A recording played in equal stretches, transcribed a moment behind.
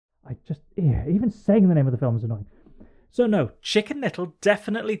Even saying the name of the film is annoying. So no, Chicken Little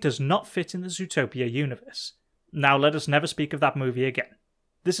definitely does not fit in the Zootopia universe. Now let us never speak of that movie again.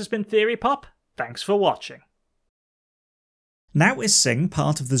 This has been Theory Pop. Thanks for watching. Now is Sing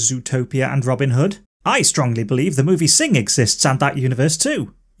part of the Zootopia and Robin Hood? I strongly believe the movie Sing exists and that universe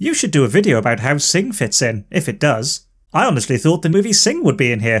too. You should do a video about how Sing fits in, if it does. I honestly thought the movie Sing would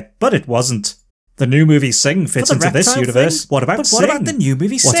be in here, but it wasn't. The new movie Sing fits into this universe. What about Sing? What about the new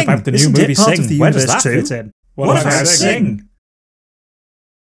movie Sing? What about the new movie Sing? Where does that fit in? What about Sing?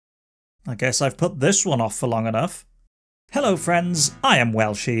 I guess I've put this one off for long enough. Hello friends, I am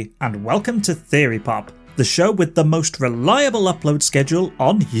Welshie, and welcome to Theory Pop, the show with the most reliable upload schedule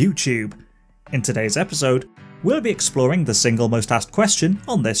on YouTube. In today's episode, we'll be exploring the single most asked question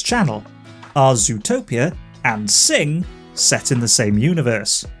on this channel. Are Zootopia and Sing set in the same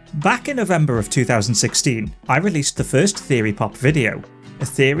universe? Back in November of 2016, I released the first Theory Pop video, a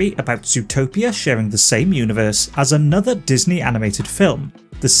theory about Zootopia sharing the same universe as another Disney animated film,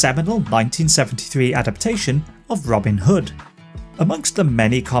 the seminal 1973 adaptation of Robin Hood. Amongst the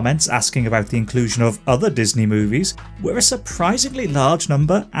many comments asking about the inclusion of other Disney movies were a surprisingly large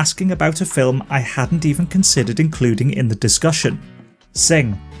number asking about a film I hadn't even considered including in the discussion,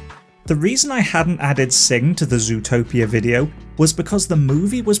 Sing. The reason I hadn't added Sing to the Zootopia video was because the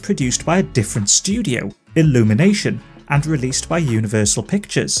movie was produced by a different studio, Illumination, and released by Universal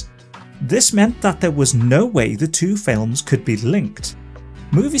Pictures. This meant that there was no way the two films could be linked.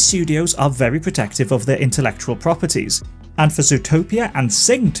 Movie studios are very protective of their intellectual properties, and for Zootopia and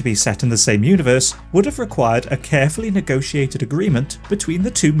Sing to be set in the same universe would have required a carefully negotiated agreement between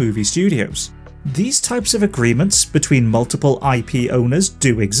the two movie studios. These types of agreements between multiple IP owners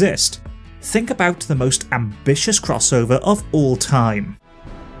do exist. Think about the most ambitious crossover of all time.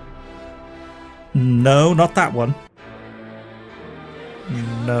 No, not that one.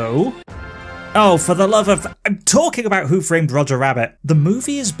 No. Oh, for the love of... I'm talking about Who Framed Roger Rabbit. The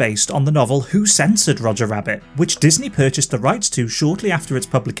movie is based on the novel Who Censored Roger Rabbit, which Disney purchased the rights to shortly after its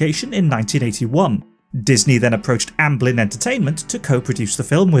publication in 1981. Disney then approached Amblin Entertainment to co-produce the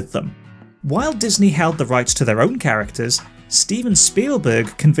film with them. While Disney held the rights to their own characters, Steven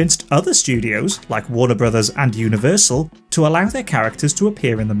Spielberg convinced other studios, like Warner Brothers and Universal, to allow their characters to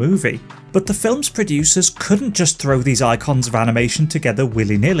appear in the movie. But the film's producers couldn't just throw these icons of animation together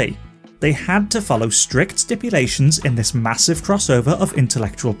willy-nilly. They had to follow strict stipulations in this massive crossover of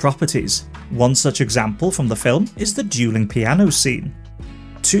intellectual properties. One such example from the film is the dueling piano scene.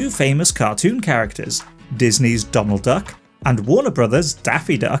 Two famous cartoon characters, Disney's Donald Duck and Warner Brothers'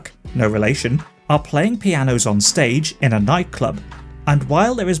 Daffy Duck, no relation, are playing pianos on stage in a nightclub, and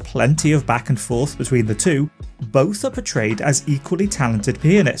while there is plenty of back and forth between the two, both are portrayed as equally talented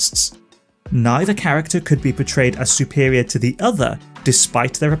pianists. Neither character could be portrayed as superior to the other,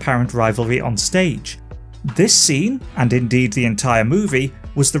 despite their apparent rivalry on stage. This scene, and indeed the entire movie,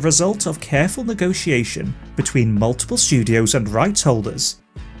 was the result of careful negotiation between multiple studios and rights holders.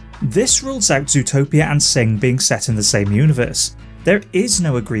 This rules out Zootopia and Sing being set in the same universe. There is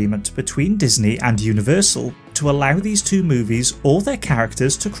no agreement between Disney and Universal to allow these two movies or their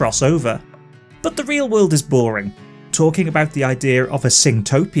characters to cross over. But the real world is boring. Talking about the idea of a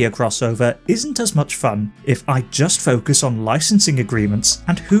Singtopia crossover isn't as much fun if I just focus on licensing agreements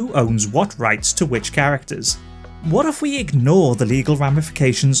and who owns what rights to which characters. What if we ignore the legal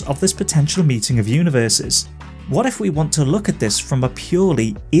ramifications of this potential meeting of universes? What if we want to look at this from a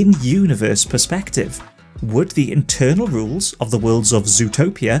purely in-universe perspective? Would the internal rules of the worlds of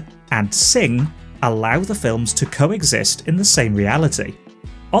Zootopia and Sing allow the films to coexist in the same reality?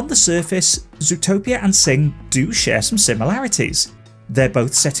 On the surface, Zootopia and Sing do share some similarities. They're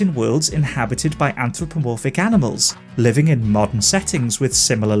both set in worlds inhabited by anthropomorphic animals, living in modern settings with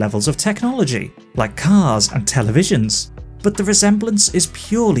similar levels of technology, like cars and televisions. But the resemblance is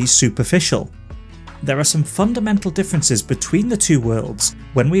purely superficial. There are some fundamental differences between the two worlds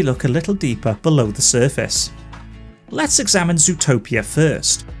when we look a little deeper below the surface. Let's examine Zootopia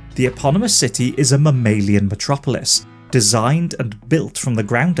first. The eponymous city is a mammalian metropolis, designed and built from the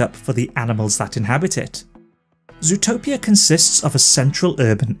ground up for the animals that inhabit it. Zootopia consists of a central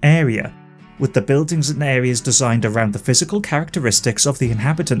urban area, with the buildings and areas designed around the physical characteristics of the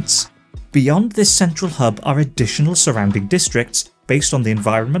inhabitants. Beyond this central hub are additional surrounding districts based on the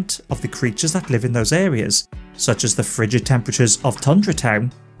environment of the creatures that live in those areas, such as the frigid temperatures of Tundra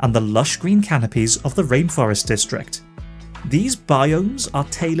Town and the lush green canopies of the Rainforest District. These biomes are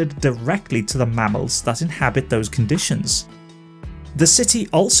tailored directly to the mammals that inhabit those conditions. The city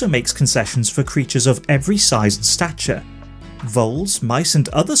also makes concessions for creatures of every size and stature. Voles, mice and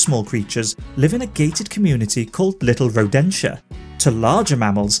other small creatures live in a gated community called Little Rodentia. To larger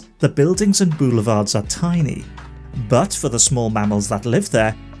mammals, the buildings and boulevards are tiny. But for the small mammals that live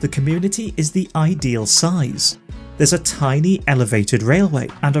there, the community is the ideal size. There's a tiny elevated railway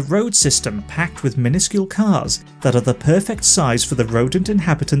and a road system packed with minuscule cars that are the perfect size for the rodent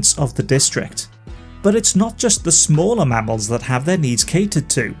inhabitants of the district. But it's not just the smaller mammals that have their needs catered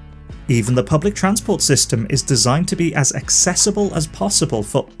to. Even the public transport system is designed to be as accessible as possible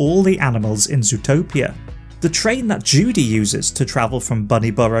for all the animals in Zootopia. The train that Judy uses to travel from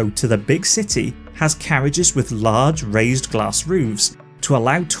Bunnyburrow to the big city has carriages with large raised glass roofs to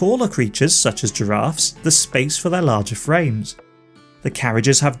allow taller creatures such as giraffes the space for their larger frames. The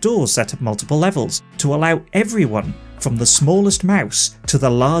carriages have doors set at multiple levels to allow everyone, from the smallest mouse to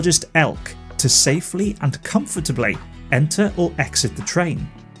the largest elk, to safely and comfortably enter or exit the train.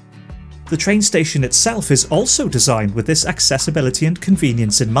 The train station itself is also designed with this accessibility and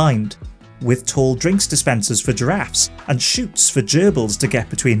convenience in mind, with tall drinks dispensers for giraffes and chutes for gerbils to get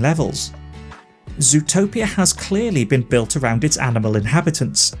between levels. Zootopia has clearly been built around its animal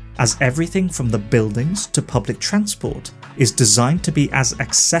inhabitants, as everything from the buildings to public transport is designed to be as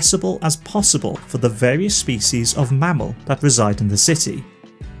accessible as possible for the various species of mammal that reside in the city.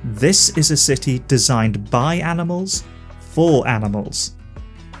 This is a city designed by animals, for animals.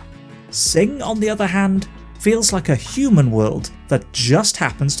 Sing, on the other hand, feels like a human world that just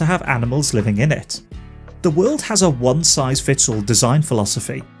happens to have animals living in it. The world has a one-size-fits-all design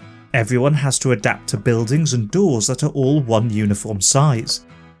philosophy. Everyone has to adapt to buildings and doors that are all one uniform size.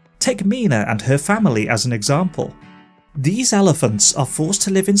 Take Mina and her family as an example. These elephants are forced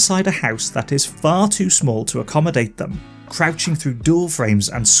to live inside a house that is far too small to accommodate them, crouching through door frames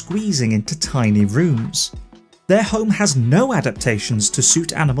and squeezing into tiny rooms. Their home has no adaptations to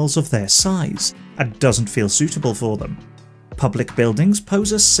suit animals of their size, and doesn't feel suitable for them. Public buildings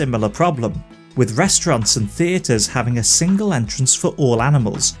pose a similar problem, with restaurants and theatres having a single entrance for all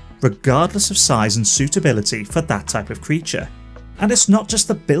animals, regardless of size and suitability for that type of creature. And it's not just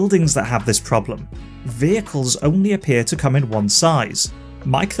the buildings that have this problem. Vehicles only appear to come in one size.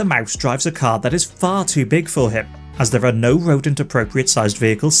 Mike the Mouse drives a car that is far too big for him, as there are no rodent appropriate sized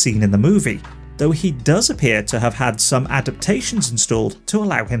vehicles seen in the movie, though he does appear to have had some adaptations installed to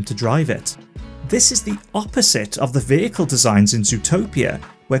allow him to drive it. This is the opposite of the vehicle designs in Zootopia,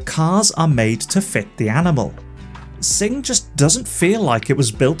 where cars are made to fit the animal. Sing just doesn't feel like it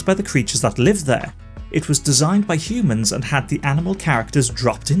was built by the creatures that live there. It was designed by humans and had the animal characters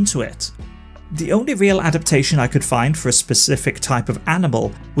dropped into it. The only real adaptation I could find for a specific type of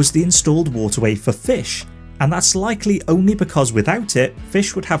animal was the installed waterway for fish, and that's likely only because without it,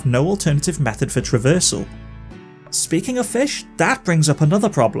 fish would have no alternative method for traversal. Speaking of fish, that brings up another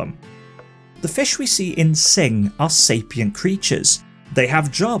problem. The fish we see in Sing are sapient creatures. They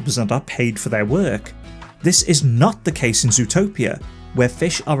have jobs and are paid for their work. This is not the case in Zootopia, where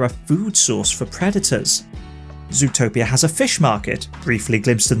fish are a food source for predators. Zootopia has a fish market, briefly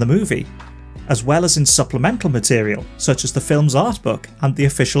glimpsed in the movie, as well as in supplemental material such as the film's art book and the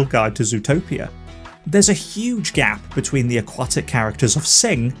official guide to Zootopia. There's a huge gap between the aquatic characters of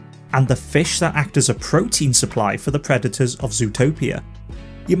Sing and the fish that act as a protein supply for the predators of Zootopia.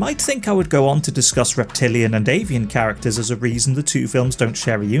 You might think I would go on to discuss reptilian and avian characters as a reason the two films don't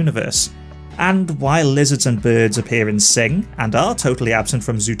share a universe. And while lizards and birds appear in Sing and are totally absent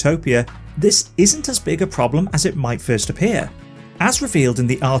from Zootopia, this isn't as big a problem as it might first appear. As revealed in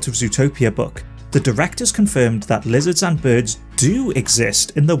the Art of Zootopia book, the directors confirmed that lizards and birds do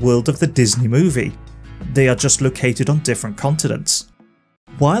exist in the world of the Disney movie. They are just located on different continents.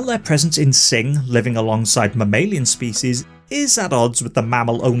 While their presence in Sing, living alongside mammalian species, is at odds with the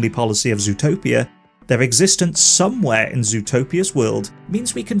mammal-only policy of Zootopia, their existence somewhere in Zootopia's world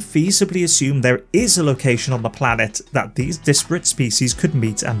means we can feasibly assume there is a location on the planet that these disparate species could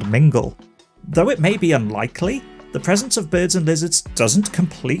meet and mingle. Though it may be unlikely, the presence of birds and lizards doesn't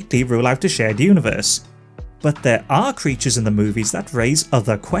completely rule out a shared universe. But there are creatures in the movies that raise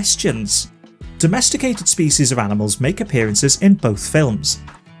other questions. Domesticated species of animals make appearances in both films.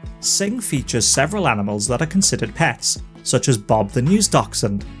 Sing features several animals that are considered pets, such as Bob the News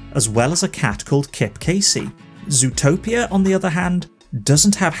Dachshund, as well as a cat called Kip Casey. Zootopia, on the other hand,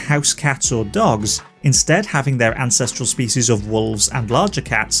 doesn't have house cats or dogs, instead having their ancestral species of wolves and larger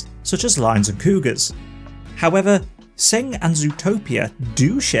cats, such as lions and cougars. However, Sing and Zootopia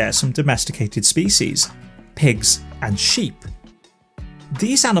do share some domesticated species, pigs and sheep.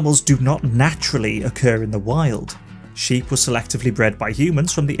 These animals do not naturally occur in the wild. Sheep were selectively bred by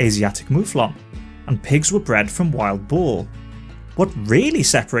humans from the Asiatic mouflon, and pigs were bred from wild boar. What really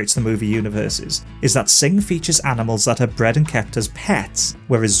separates the movie universes is that Sing features animals that are bred and kept as pets,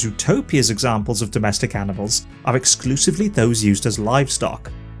 whereas Zootopia's examples of domestic animals are exclusively those used as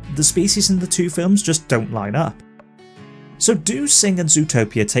livestock. The species in the two films just don't line up. So do Sing and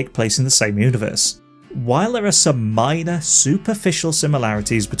Zootopia take place in the same universe? While there are some minor, superficial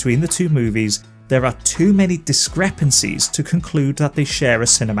similarities between the two movies, there are too many discrepancies to conclude that they share a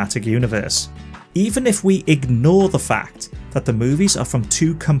cinematic universe. Even if we ignore the fact that the movies are from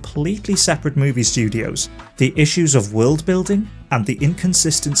two completely separate movie studios, the issues of world building and the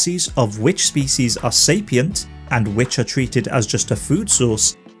inconsistencies of which species are sapient and which are treated as just a food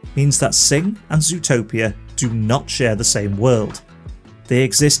source means that Sing and Zootopia do not share the same world. They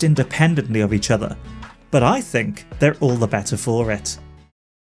exist independently of each other, but I think they're all the better for it.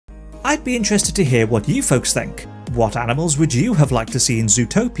 I'd be interested to hear what you folks think. What animals would you have liked to see in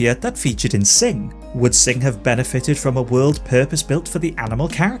Zootopia that featured in Sing? Would Sing have benefited from a world purpose-built for the animal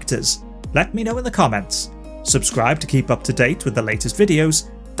characters? Let me know in the comments. Subscribe to keep up to date with the latest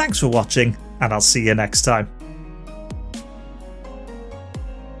videos. Thanks for watching, and I'll see you next time.